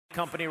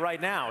company right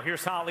now.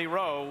 Here's Holly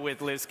Rowe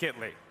with Liz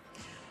Kitley.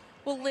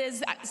 Well,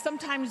 Liz,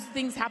 sometimes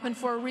things happen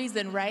for a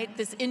reason, right?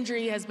 This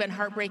injury has been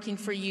heartbreaking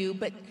for you,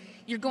 but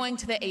you're going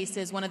to the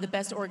Aces, one of the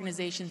best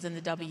organizations in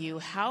the W.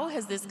 How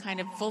has this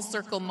kind of full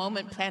circle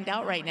moment planned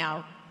out right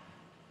now?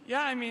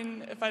 Yeah, I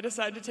mean, if I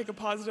decide to take a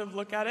positive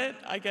look at it,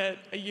 I get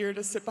a year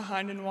to sit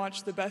behind and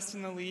watch the best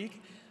in the league,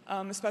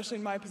 especially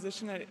in my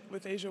position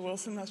with A'ja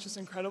Wilson. That's just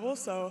incredible.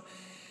 So,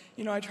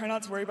 you know, I try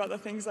not to worry about the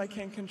things I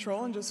can't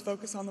control and just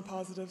focus on the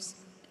positives.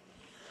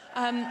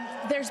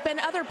 There's been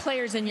other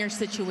players in your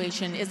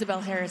situation,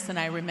 Isabel Harrison,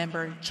 I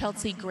remember,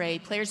 Chelsea Gray,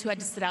 players who had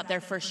to sit out their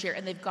first year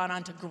and they've gone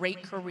on to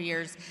great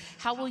careers.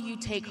 How will you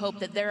take hope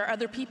that there are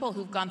other people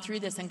who've gone through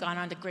this and gone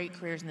on to great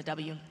careers in the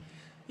W?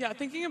 Yeah,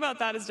 thinking about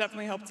that has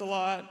definitely helped a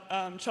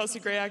lot. Chelsea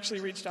Gray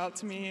actually reached out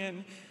to me,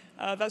 and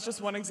that's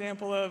just one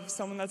example of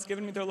someone that's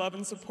given me their love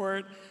and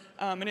support,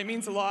 and it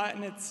means a lot,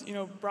 and it's, you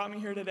know, brought me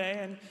here today,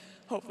 and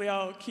hopefully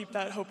I'll keep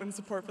that hope and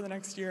support for the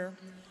next year.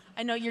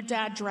 I know your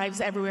dad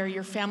drives everywhere.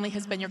 Your family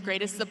has been your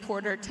greatest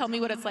supporter. Tell me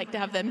what it's like to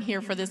have them here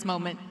for this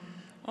moment.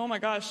 Oh my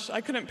gosh,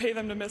 I couldn't pay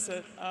them to miss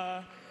it.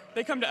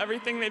 They come to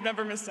everything. They've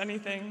never missed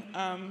anything.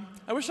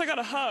 I wish I got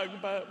a hug,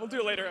 but we'll do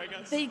it later, I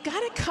guess. They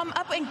got to come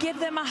up and give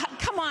them a hug.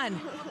 Come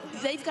on.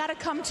 They've got to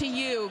come to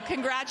you.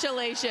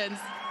 Congratulations.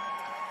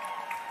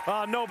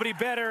 Nobody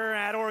better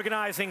at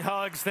organizing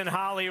hugs than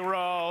Holly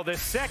Rowe. The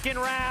second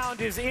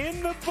round is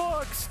in the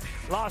books.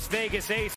 Las Vegas Aces.